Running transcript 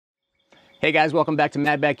Hey guys, welcome back to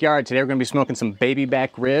Mad Backyard. Today we're going to be smoking some baby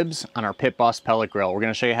back ribs on our Pit Boss Pellet Grill. We're going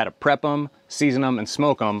to show you how to prep them, season them, and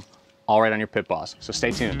smoke them all right on your Pit Boss. So stay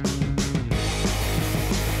tuned.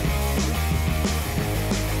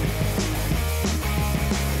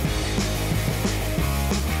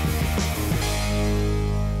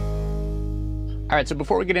 All right, so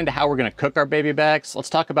before we get into how we're going to cook our baby backs, let's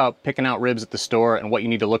talk about picking out ribs at the store and what you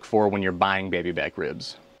need to look for when you're buying baby back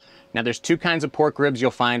ribs. Now there's two kinds of pork ribs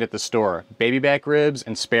you'll find at the store, baby back ribs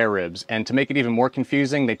and spare ribs. And to make it even more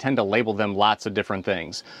confusing, they tend to label them lots of different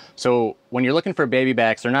things. So when you're looking for baby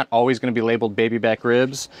backs, they're not always going to be labeled baby back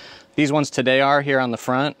ribs. These ones today are here on the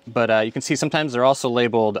front, but you can see sometimes they're also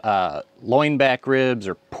labeled loin back ribs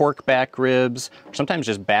or pork back ribs, or sometimes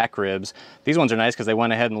just back ribs. These ones are nice because they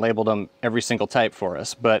went ahead and labeled them every single type for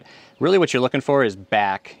us. But really what you're looking for is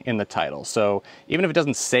back in the title. So even if it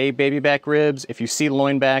doesn't say baby back ribs, if you see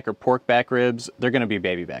loin back or pork back ribs, they're going to be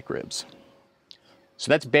baby back ribs. So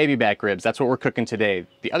that's baby back ribs. That's what we're cooking today.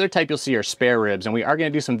 The other type you'll see are spare ribs, and we are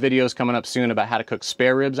going to do some videos coming up soon about how to cook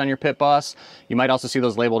spare ribs on your Pit Boss. You might also see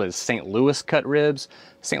those labeled as St. Louis cut ribs.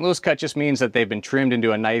 St. Louis cut just means that they've been trimmed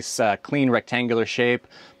into a nice clean rectangular shape,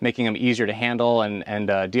 making them easier to handle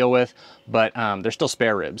and deal with, but they're still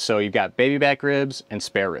spare ribs. So you've got baby back ribs and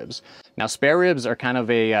spare ribs. Now spare ribs are kind of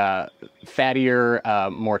a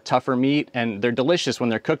fattier, more tougher meat, and they're delicious when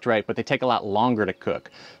they're cooked right, but they take a lot longer to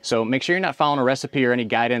cook. So make sure you're not following a recipe or any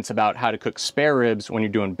guidance about how to cook spare ribs when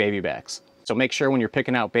you're doing baby backs. So make sure when you're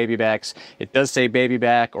picking out baby backs, it does say baby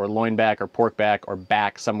back or loin back or pork back or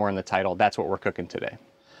back somewhere in the title. That's what we're cooking today.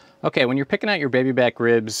 Okay, when you're picking out your baby back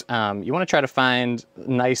ribs, you want to try to find a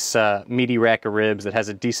nice meaty rack of ribs that has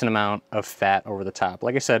a decent amount of fat over the top.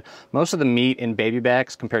 Like I said, most of the meat in baby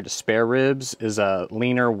backs compared to spare ribs is a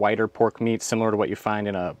leaner, whiter pork meat, similar to what you find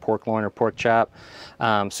in a pork loin or pork chop.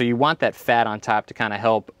 So you want that fat on top to kind of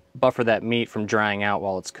help buffer that meat from drying out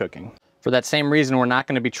while it's cooking. For that same reason, we're not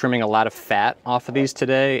going to be trimming a lot of fat off of these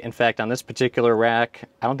today. In fact, on this particular rack,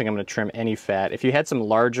 I don't think I'm going to trim any fat. If you had some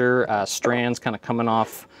larger strands kind of coming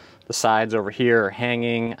off the sides over here or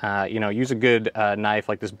hanging, you know, use a good knife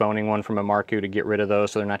like this boning one from iMarku to get rid of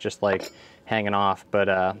those so they're not just like hanging off.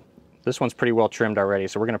 But this one's pretty well trimmed already,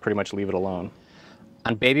 so we're going to pretty much leave it alone.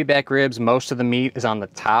 On baby back ribs, most of the meat is on the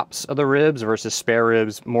tops of the ribs versus spare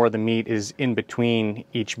ribs, more of the meat is in between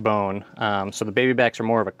each bone. So the baby backs are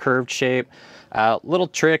more of a curved shape. Little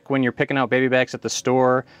trick when you're picking out baby backs at the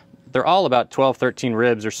store, they're all about 12, 13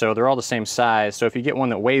 ribs or so. They're all the same size. So if you get one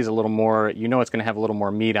that weighs a little more, you know it's going to have a little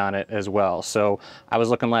more meat on it as well. So I was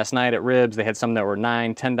looking last night at ribs. They had some that were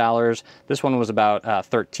 $9, $10. This one was about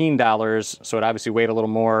 $13. So it obviously weighed a little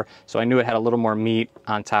more. So I knew it had a little more meat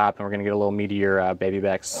on top, and we're going to get a little meatier baby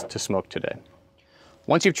backs to smoke today.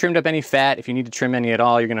 Once you've trimmed up any fat, if you need to trim any at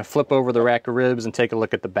all, you're going to flip over the rack of ribs and take a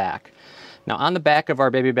look at the back. Now on the back of our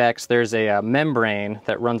baby backs, there's a membrane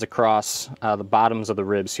that runs across the bottoms of the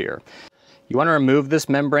ribs here. You want to remove this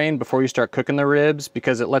membrane before you start cooking the ribs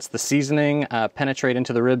because it lets the seasoning penetrate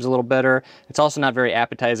into the ribs a little better. It's also not very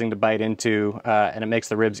appetizing to bite into, and it makes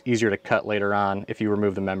the ribs easier to cut later on if you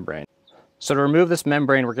remove the membrane. So to remove this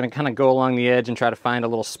membrane, we're going to kind of go along the edge and try to find a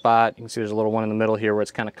little spot. You can see there's a little one in the middle here where it's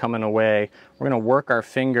kind of coming away. We're going to work our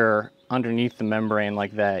finger underneath the membrane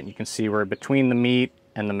like that. You can see we're between the meat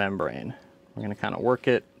and the membrane. We're going to kind of work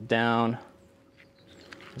it down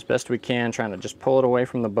as best we can, trying to just pull it away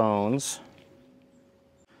from the bones.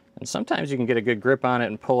 And sometimes you can get a good grip on it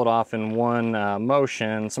and pull it off in one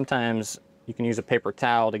motion. Sometimes you can use a paper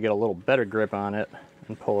towel to get a little better grip on it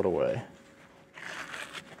and pull it away.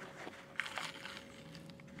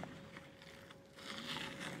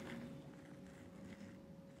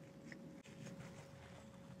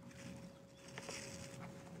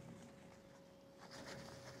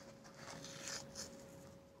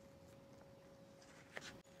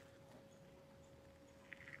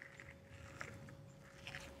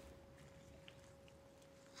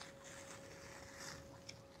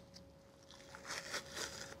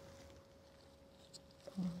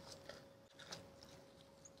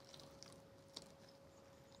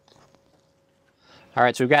 All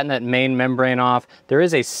right, so we've gotten that main membrane off. There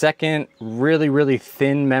is a second really, really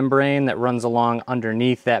thin membrane that runs along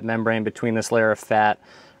underneath that membrane between this layer of fat,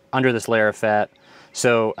 under this layer of fat.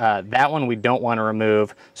 So that one we don't want to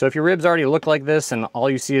remove. So if your ribs already look like this and all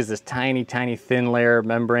you see is this tiny, tiny thin layer of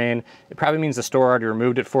membrane, it probably means the store already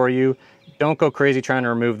removed it for you. Don't go crazy trying to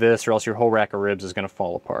remove this or else your whole rack of ribs is going to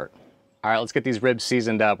fall apart. All right, let's get these ribs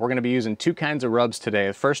seasoned up. We're gonna be using two kinds of rubs today.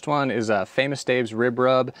 The first one is Famous Dave's Rib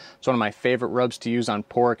Rub. It's one of my favorite rubs to use on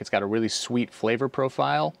pork. It's got a really sweet flavor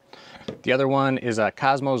profile. The other one is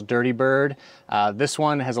Kosmos Dirty Bird. This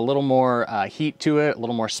one has a little more heat to it, a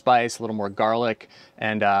little more spice, a little more garlic,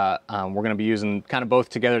 and we're gonna be using kind of both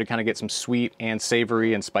together to kind of get some sweet and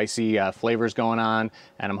savory and spicy flavors going on,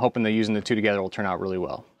 and I'm hoping that using the two together will turn out really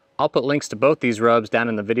well. I'll put links to both these rubs down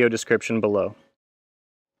in the video description below.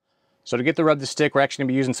 So to get the rub to stick, we're actually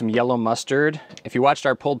gonna be using some yellow mustard. If you watched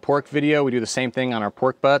our pulled pork video, we do the same thing on our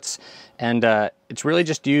pork butts. And it's really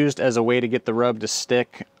just used as a way to get the rub to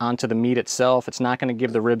stick onto the meat itself. It's not gonna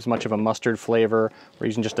give the ribs much of a mustard flavor. We're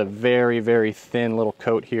using just a very, very thin little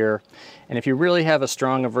coat here. And if you really have a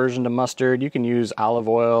strong aversion to mustard, you can use olive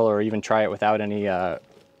oil or even try it without any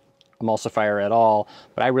emulsifier at all.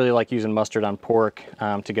 But I really like using mustard on pork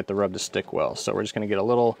to get the rub to stick well. So we're just gonna get a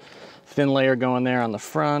little thin layer going there on the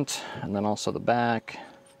front and then also the back.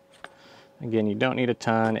 Again, you don't need a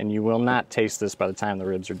ton, and you will not taste this by the time the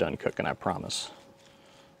ribs are done cooking, I promise.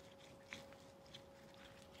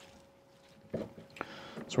 So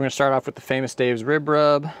we're gonna start off with the Famous Dave's Rib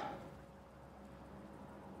Rub.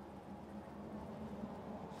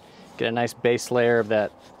 Get a nice base layer of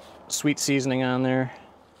that sweet seasoning on there.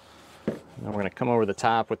 And then we're gonna come over the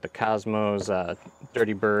top with the Kosmos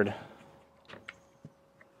Dirty Bird.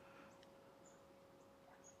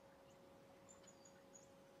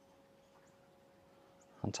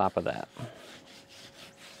 On top of that.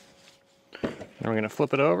 Then we're gonna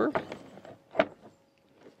flip it over.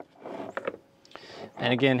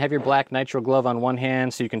 And again, have your black nitrile glove on one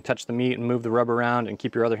hand so you can touch the meat and move the rub around, and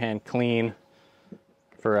keep your other hand clean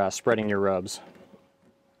for spreading your rubs.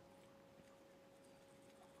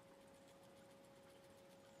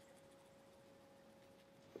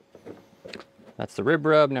 That's the rib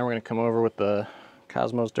rub. Now we're gonna come over with the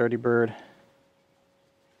Kosmos Dirty Bird.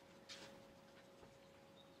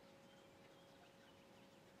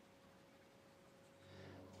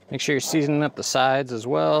 Make sure you're seasoning up the sides as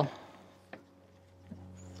well.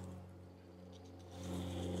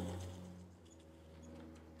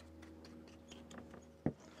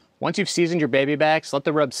 Once you've seasoned your baby backs, let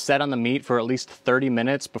the rubs set on the meat for at least 30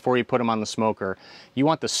 minutes before you put them on the smoker. You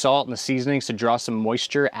want the salt and the seasonings to draw some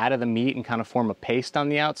moisture out of the meat and kind of form a paste on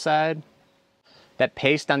the outside. That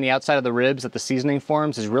paste on the outside of the ribs that the seasoning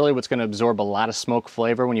forms is really what's going to absorb a lot of smoke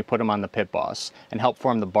flavor when you put them on the Pit Boss and help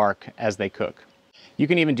form the bark as they cook. You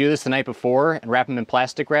can even do this the night before and wrap them in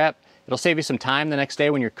plastic wrap. It'll save you some time the next day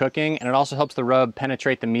when you're cooking, and it also helps the rub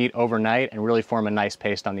penetrate the meat overnight and really form a nice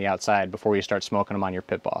paste on the outside before you start smoking them on your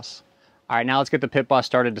Pit Boss. All right, now let's get the Pit Boss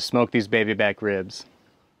started to smoke these baby back ribs.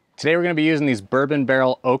 Today we're gonna be using these bourbon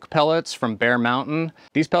barrel oak pellets from Bear Mountain.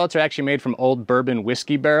 These pellets are actually made from old bourbon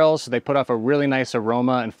whiskey barrels, so they put off a really nice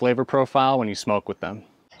aroma and flavor profile when you smoke with them.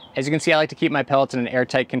 As you can see, I like to keep my pellets in an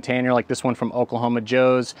airtight container like this one from Oklahoma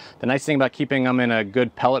Joe's. The nice thing about keeping them in a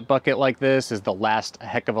good pellet bucket like this is they'll last a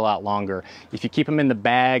heck of a lot longer. If you keep them in the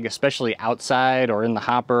bag, especially outside or in the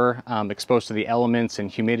hopper, exposed to the elements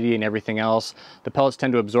and humidity and everything else, the pellets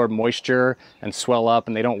tend to absorb moisture and swell up,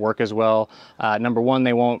 and they don't work as well. Number one,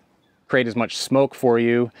 they won't create as much smoke for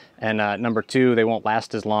you, and number two, they won't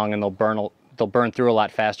last as long, and they'll burn through a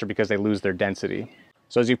lot faster because they lose their density.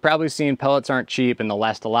 So as you've probably seen, pellets aren't cheap, and they'll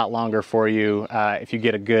last a lot longer for you if you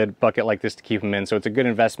get a good bucket like this to keep them in. So it's a good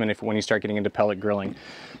investment when you start getting into pellet grilling.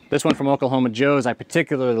 This one from Oklahoma Joe's I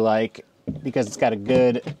particularly like because it's got a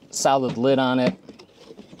good solid lid on it.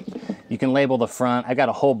 You can label the front. I got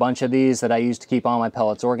a whole bunch of these that I use to keep all my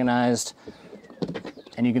pellets organized.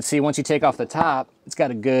 And you can see once you take off the top, it's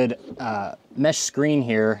got a good mesh screen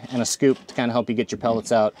here and a scoop to kind of help you get your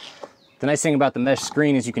pellets out. The nice thing about the mesh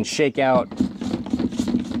screen is you can shake out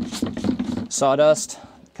sawdust,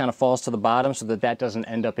 kind of falls to the bottom so that doesn't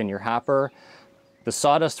end up in your hopper. The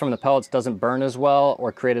sawdust from the pellets doesn't burn as well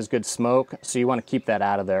or create as good smoke, so you want to keep that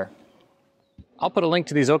out of there. I'll put a link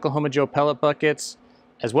to these Oklahoma Joe pellet buckets,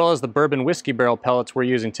 as well as the bourbon whiskey barrel pellets we're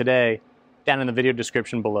using today, down in the video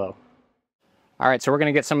description below. All right, so we're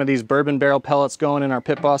gonna get some of these bourbon barrel pellets going in our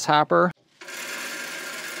Pit Boss hopper.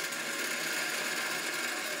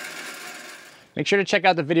 Make sure to check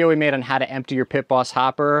out the video we made on how to empty your Pit Boss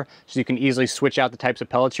hopper so you can easily switch out the types of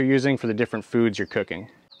pellets you're using for the different foods you're cooking.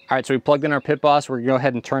 All right, so we plugged in our Pit Boss. We're gonna go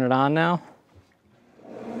ahead and turn it on now.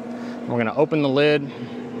 We're gonna open the lid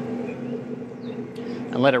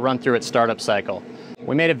and let it run through its startup cycle.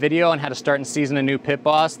 We made a video on how to start and season a new Pit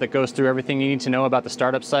Boss that goes through everything you need to know about the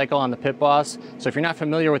startup cycle on the Pit Boss. So if you're not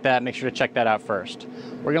familiar with that, make sure to check that out first.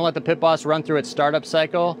 We're gonna let the Pit Boss run through its startup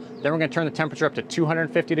cycle, then we're gonna turn the temperature up to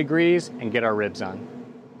 250 degrees and get our ribs on.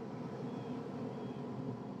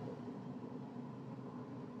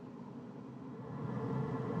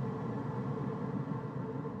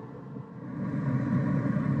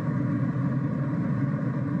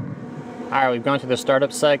 All right, we've gone through the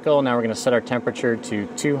startup cycle. Now we're going to set our temperature to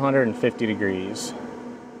 250 degrees.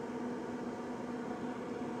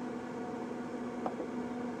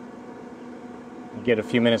 Get a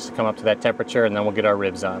few minutes to come up to that temperature, and then we'll get our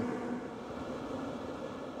ribs on.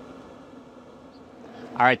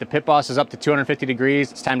 All right, the Pit Boss is up to 250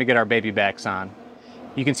 degrees. It's time to get our baby backs on.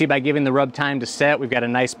 You can see by giving the rub time to set, we've got a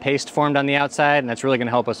nice paste formed on the outside, and that's really going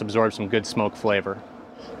to help us absorb some good smoke flavor.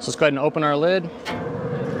 So let's go ahead and open our lid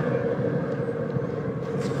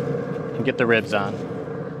and get the ribs on.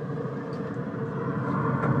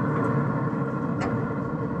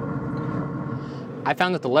 I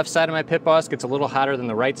found that the left side of my Pit Boss gets a little hotter than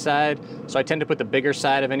the right side, so I tend to put the bigger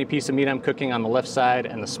side of any piece of meat I'm cooking on the left side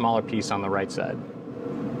and the smaller piece on the right side.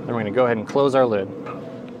 Then we're going to go ahead and close our lid.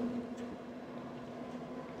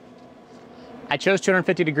 I chose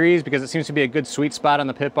 250 degrees because it seems to be a good sweet spot on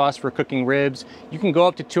the Pit Boss for cooking ribs. You can go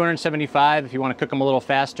up to 275 if you want to cook them a little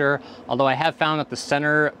faster, although I have found that the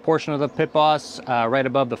center portion of the Pit Boss, right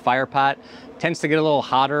above the fire pot, tends to get a little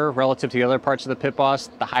hotter relative to the other parts of the Pit Boss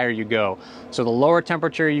the higher you go. So the lower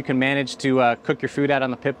temperature you can manage to cook your food at on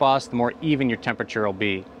the Pit Boss, the more even your temperature will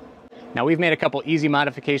be. Now we've made a couple easy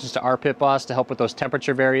modifications to our Pit Boss to help with those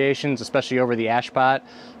temperature variations, especially over the ash pot.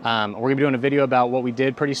 We're gonna be doing a video about what we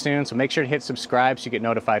did pretty soon, so make sure to hit subscribe so you get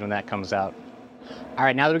notified when that comes out. All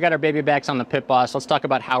right, now that we've got our baby backs on the Pit Boss, let's talk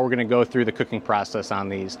about how we're gonna go through the cooking process on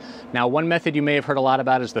these. Now, one method you may have heard a lot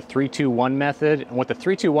about is the 3-2-1 method. And what the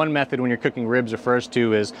 3-2-1 method when you're cooking ribs refers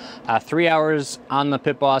to is 3 hours on the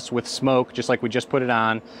Pit Boss with smoke, just like we just put it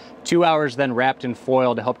on, 2 hours then wrapped in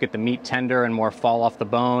foil to help get the meat tender and more fall off the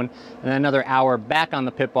bone, and then another hour back on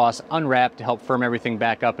the Pit Boss unwrapped to help firm everything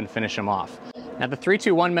back up and finish them off. Now the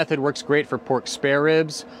 3-2-1 method works great for pork spare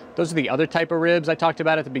ribs. Those are the other type of ribs I talked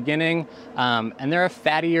about at the beginning, and they're a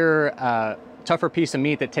fattier, tougher piece of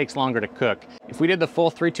meat that takes longer to cook. If we did the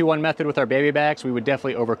full 3-2-1 method with our baby backs, we would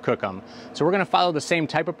definitely overcook them. So we're gonna follow the same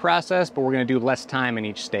type of process, but we're gonna do less time in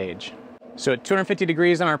each stage. So at 250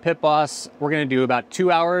 degrees on our Pit Boss, we're gonna do about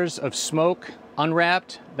 2 hours of smoke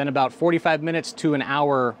unwrapped, then about 45 minutes to an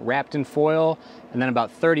hour wrapped in foil, and then about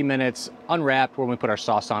 30 minutes unwrapped when we put our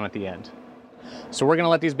sauce on at the end. So we're gonna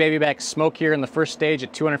let these baby backs smoke here in the first stage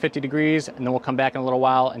at 250 degrees, and then we'll come back in a little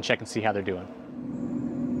while and check and see how they're doing.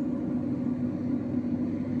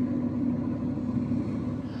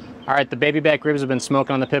 All right, the baby back ribs have been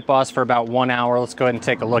smoking on the Pit Boss for about 1 hour. Let's go ahead and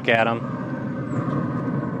take a look at them.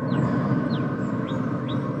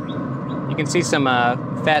 You can see some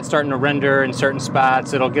fat starting to render in certain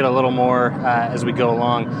spots. It'll get a little more as we go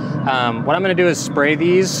along. What I'm gonna do is spray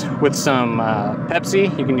these with some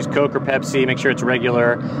Pepsi. You can use Coke or Pepsi, make sure it's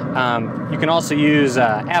regular. You can also use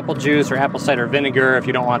apple juice or apple cider vinegar if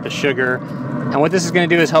you don't want the sugar. And what this is gonna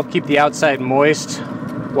do is help keep the outside moist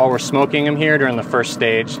while we're smoking them here during the first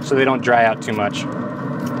stage so they don't dry out too much.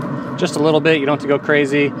 Just a little bit, you don't have to go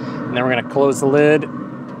crazy. And then we're gonna close the lid,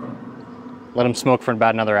 let them smoke for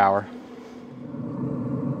about another hour.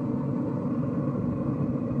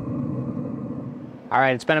 All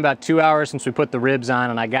right, it's been about 2 hours since we put the ribs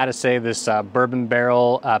on, and I gotta say this bourbon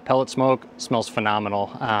barrel pellet smoke smells phenomenal.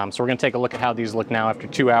 So we're gonna take a look at how these look now after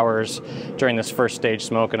 2 hours during this first stage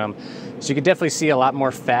smoking them. So you can definitely see a lot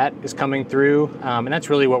more fat is coming through, and that's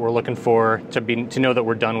really what we're looking for to know that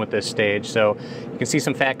we're done with this stage. So you can see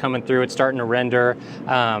some fat coming through, it's starting to render.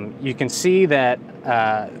 You can see that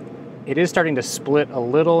it is starting to split a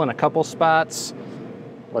little in a couple spots.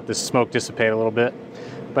 Let this smoke dissipate a little bit.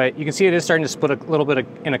 But you can see it is starting to split a little bit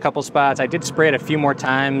in a couple spots. I did spray it a few more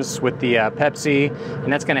times with the Pepsi,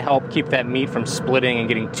 and that's gonna help keep that meat from splitting and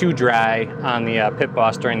getting too dry on the Pit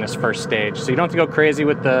Boss during this first stage. So you don't have to go crazy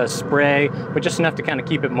with the spray, but just enough to kind of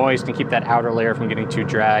keep it moist and keep that outer layer from getting too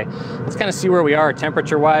dry. Let's kind of see where we are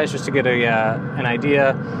temperature-wise, just to get an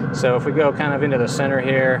idea. So if we go kind of into the center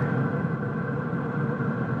here,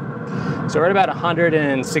 so we're at about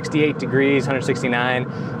 168 degrees,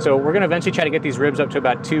 169. So we're gonna eventually try to get these ribs up to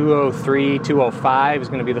about 203, 205 is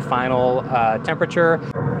gonna be the final temperature.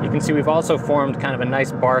 You can see we've also formed kind of a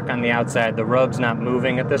nice bark on the outside. The rub's not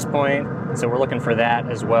moving at this point, so we're looking for that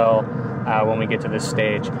as well when we get to this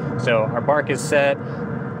stage. So our bark is set,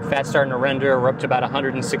 fat's starting to render, we're up to about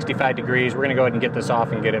 165 degrees. We're gonna go ahead and get this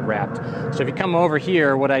off and get it wrapped. So if you come over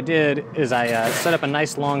here, what I did is I set up a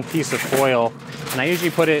nice long piece of foil, and I usually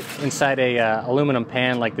put it inside a aluminum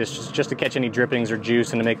pan like this just to catch any drippings or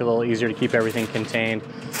juice and to make it a little easier to keep everything contained.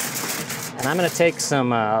 And I'm gonna take some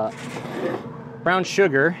brown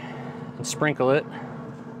sugar and sprinkle it.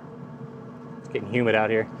 It's getting humid out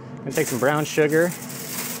here. I'm gonna take some brown sugar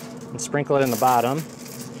and sprinkle it in the bottom.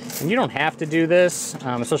 And you don't have to do this,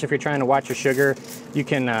 especially if you're trying to watch your sugar. You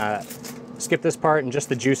can skip this part, and just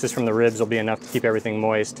the juices from the ribs will be enough to keep everything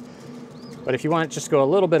moist. But if you want to just go a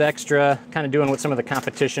little bit extra, kind of doing what some of the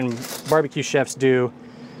competition barbecue chefs do,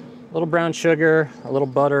 a little brown sugar, a little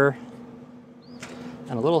butter,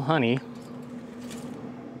 and a little honey.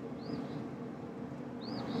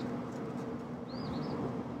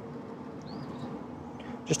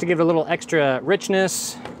 Just to give it a little extra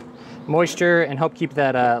richness, moisture, and help keep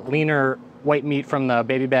that leaner white meat from the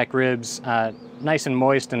baby back ribs nice and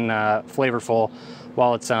moist and flavorful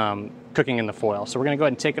while it's cooking in the foil. So we're gonna go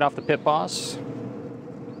ahead and take it off the Pit Boss.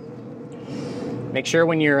 Make sure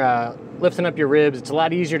when you're lifting up your ribs, it's a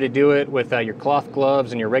lot easier to do it with your cloth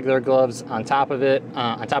gloves and your regular gloves on top of it,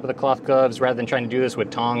 on top of the cloth gloves, rather than trying to do this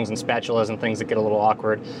with tongs and spatulas and things that get a little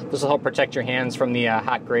awkward. This will help protect your hands from the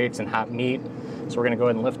hot grates and hot meat. So we're gonna go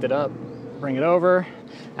ahead and lift it up, bring it over,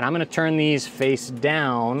 and I'm gonna turn these face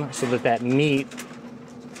down so that that meat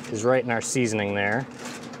is right in our seasoning there.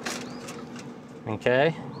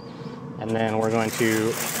 Okay, and then we're going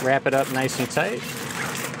to wrap it up nice and tight.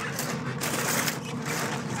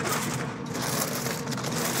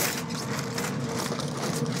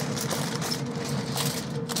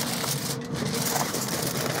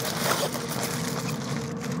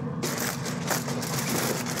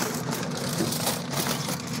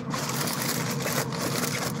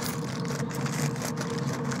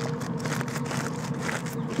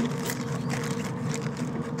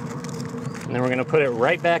 And then we're gonna put it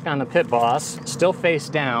right back on the Pit Boss, still face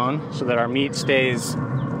down, so that our meat stays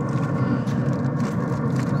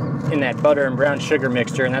in that butter and brown sugar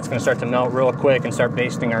mixture, and that's gonna start to melt real quick and start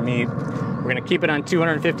basting our meat. We're gonna keep it on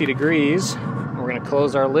 250 degrees. We're gonna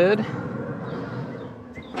close our lid. And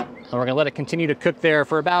we're gonna let it continue to cook there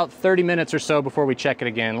for about 30 minutes or so before we check it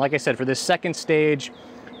again. Like I said, for this second stage,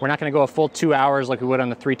 we're not gonna go a full 2 hours like we would on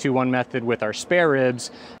the 3-2-1 method with our spare ribs.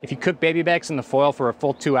 If you cook baby backs in the foil for a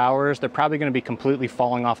full 2 hours, they're probably gonna be completely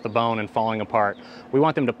falling off the bone and falling apart. We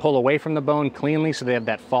want them to pull away from the bone cleanly so they have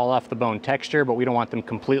that fall off the bone texture, but we don't want them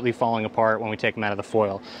completely falling apart when we take them out of the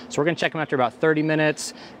foil. So we're gonna check them after about 30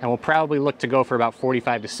 minutes, and we'll probably look to go for about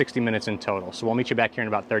 45 to 60 minutes in total. So we'll meet you back here in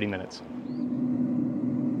about 30 minutes.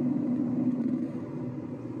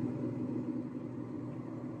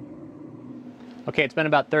 Okay, it's been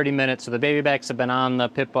about 30 minutes, so the baby backs have been on the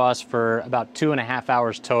Pit Boss for about 2.5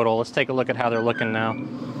 hours total. Let's take a look at how they're looking now.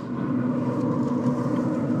 I'm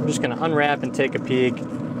just gonna unwrap and take a peek.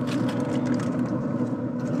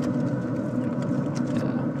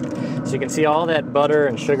 So you can see all that butter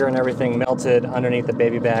and sugar and everything melted underneath the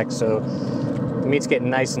baby back, so the meat's getting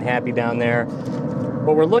nice and happy down there.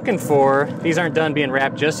 What we're looking for, these aren't done being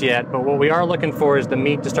wrapped just yet, but what we are looking for is the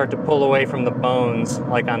meat to start to pull away from the bones,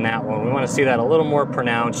 like on that one. We want to see that a little more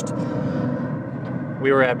pronounced.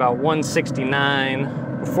 We were at about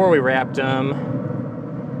 169 before we wrapped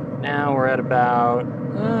them. Now we're at about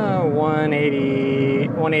 180,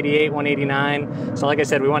 188, 189. So like I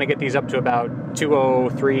said, we want to get these up to about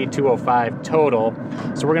 203, 205 total.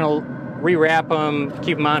 So we're going to rewrap them,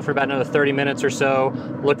 keep them on for about another 30 minutes or so,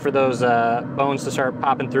 look for those bones to start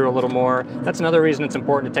popping through a little more. That's another reason it's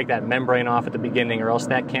important to take that membrane off at the beginning, or else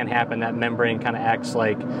that can't happen. That membrane kind of acts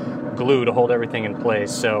like glue to hold everything in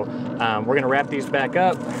place. So we're gonna wrap these back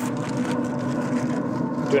up,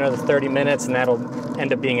 do another 30 minutes, and that'll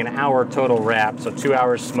end up being an hour total wrap. So 2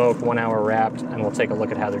 hours smoked, 1 hour wrapped, and we'll take a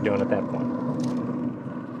look at how they're doing at that point.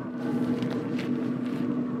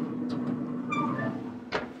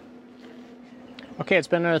 Okay, it's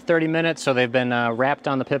been another 30 minutes, so they've been wrapped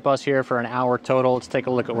on the Pit Boss here for an hour total. Let's take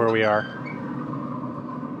a look at where we are.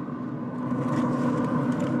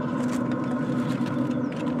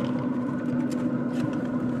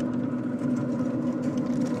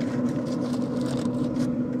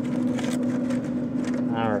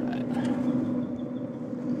 All right.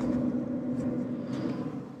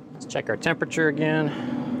 Let's check our temperature again.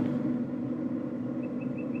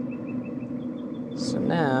 So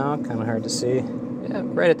now, kind of hard to see. Yeah,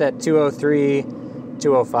 right at that 203,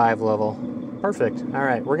 205 level. Perfect. All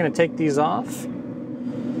right, we're gonna take these off.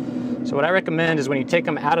 So what I recommend is when you take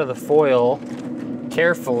them out of the foil,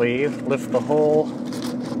 carefully lift the whole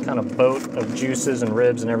kind of boat of juices and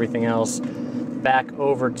ribs and everything else back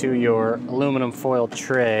over to your aluminum foil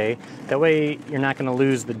tray. That way you're not gonna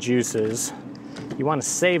lose the juices. You wanna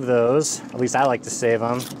save those, at least I like to save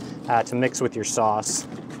them, to mix with your sauce.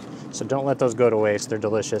 So don't let those go to waste, they're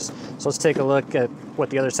delicious. So let's take a look at what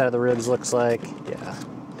the other side of the ribs looks like. Yeah,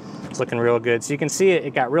 it's looking real good. So you can see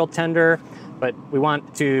it got real tender, but we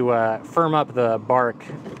want to firm the bark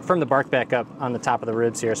back up on the top of the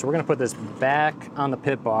ribs here. So we're gonna put this back on the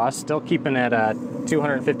Pit Boss, still keeping it at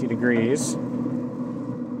 250 degrees.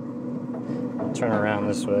 Let's turn around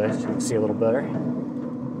this way so you can see a little better.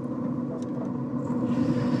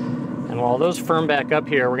 And while those firm back up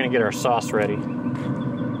here, we're gonna get our sauce ready.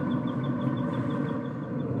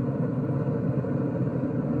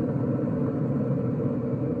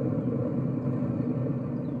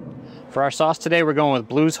 For our sauce today, we're going with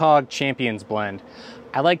Blues Hog Champions Blend.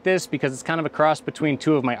 I like this because it's kind of a cross between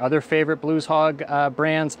two of my other favorite Blues Hog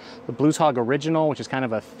brands. The Blues Hog Original, which is kind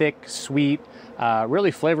of a thick, sweet,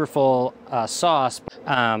 really flavorful sauce.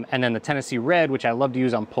 And then the Tennessee Red, which I love to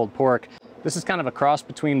use on pulled pork. This is kind of a cross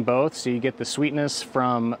between both, so you get the sweetness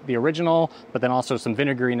from the original, but then also some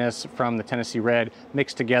vinegariness from the Tennessee Red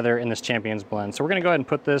mixed together in this Champions Blend. So we're gonna go ahead and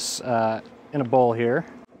put this in a bowl here.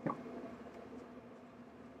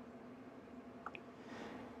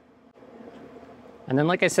 And then,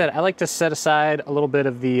 like I said, I like to set aside a little bit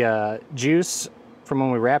of the juice from when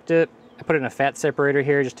we wrapped it. I put it in a fat separator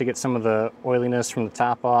here just to get some of the oiliness from the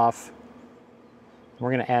top off.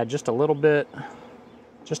 We're gonna add just a little bit,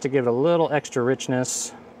 just to give it a little extra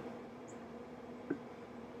richness.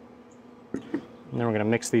 And then we're gonna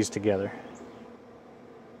mix these together.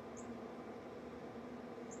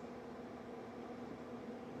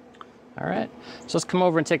 All right, so let's come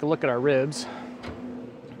over and take a look at our ribs.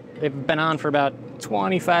 They've been on for about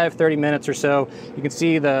 25-30 minutes or so. You can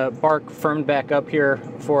see the bark firmed back up here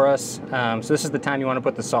for us. So this is the time you want to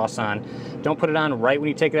put the sauce on. Don't put it on right when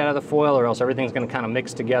you take it out of the foil, or else everything's going to kind of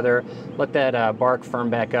mix together. Let that bark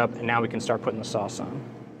firm back up, and now we can start putting the sauce on.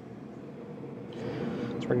 So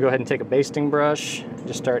we're going to go ahead and take a basting brush, and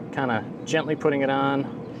just start kind of gently putting it on.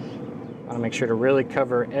 Want to make sure to really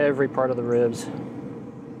cover every part of the ribs.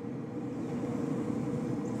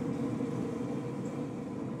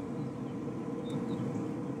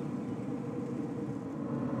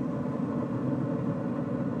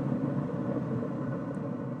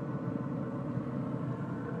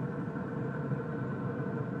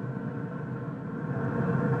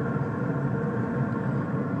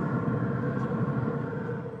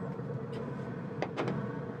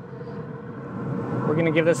 We're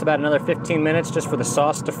gonna give this about another 15 minutes just for the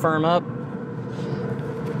sauce to firm up.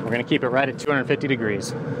 We're gonna keep it right at 250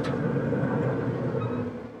 degrees.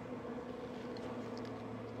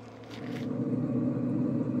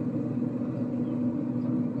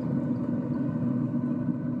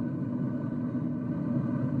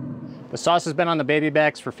 The sauce has been on the baby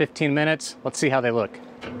backs for 15 minutes. Let's see how they look.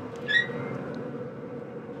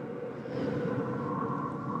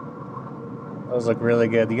 Those look really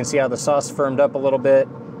good. You can see how the sauce firmed up a little bit.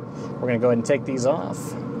 We're gonna go ahead and take these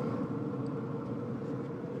off.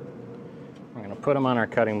 We're gonna put them on our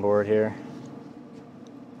cutting board here.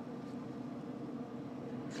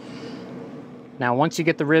 Now, once you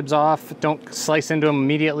get the ribs off, don't slice into them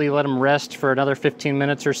immediately. Let them rest for another 15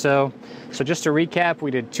 minutes or so. So just to recap,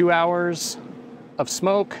 we did 2 hours of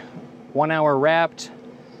smoke, 1 hour wrapped,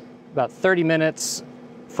 about 30 minutes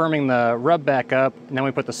firming the rub back up, and then we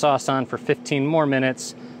put the sauce on for 15 more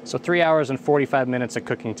minutes. So 3 hours and 45 minutes of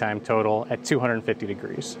cooking time total at 250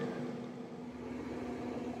 degrees.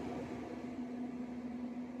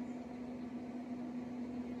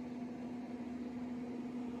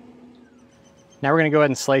 Now we're gonna go ahead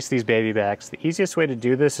and slice these baby backs. The easiest way to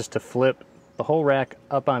do this is to flip the whole rack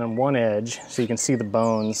up on one edge so you can see the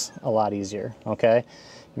bones a lot easier, okay?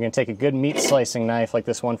 You're gonna take a good meat slicing knife like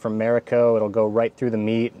this one from iMarku. It'll go right through the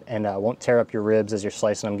meat and won't tear up your ribs as you're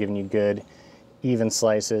slicing them, giving you good, even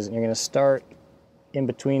slices. And you're gonna start in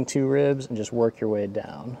between two ribs and just work your way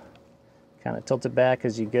down. Kind of tilt it back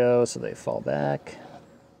as you go so they fall back.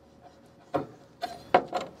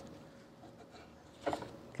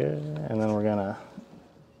 Good, and then we're gonna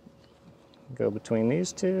go between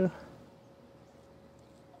these two.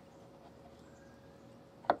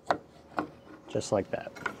 Just like that.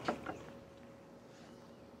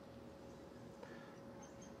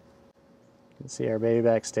 You can see our baby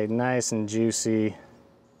back stayed nice and juicy.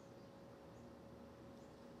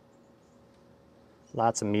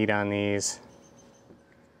 Lots of meat on these.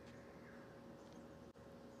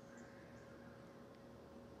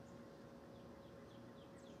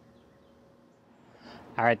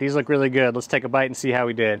 All right, these look really good. Let's take a bite and see how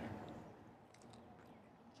we did.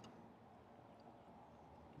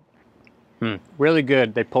 Really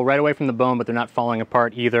good. They pull right away from the bone, but they're not falling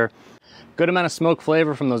apart either. Good amount of smoke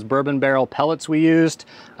flavor from those bourbon barrel pellets we used.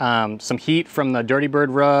 Some heat from the Dirty Bird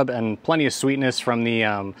rub, and plenty of sweetness from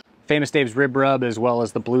the Famous Dave's rib rub, as well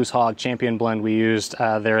as the Blues Hog Champion blend we used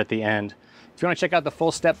there at the end. If you want to check out the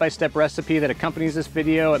full step-by-step recipe that accompanies this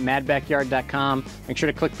video at madbackyard.com, make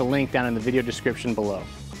sure to click the link down in the video description below.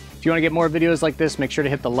 If you want to get more videos like this, make sure to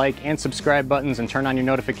hit the like and subscribe buttons and turn on your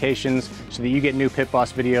notifications so that you get new Pit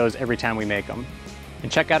Boss videos every time we make them.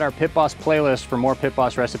 And check out our Pit Boss playlist for more Pit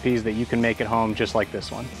Boss recipes that you can make at home just like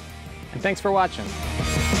this one. And thanks for watching.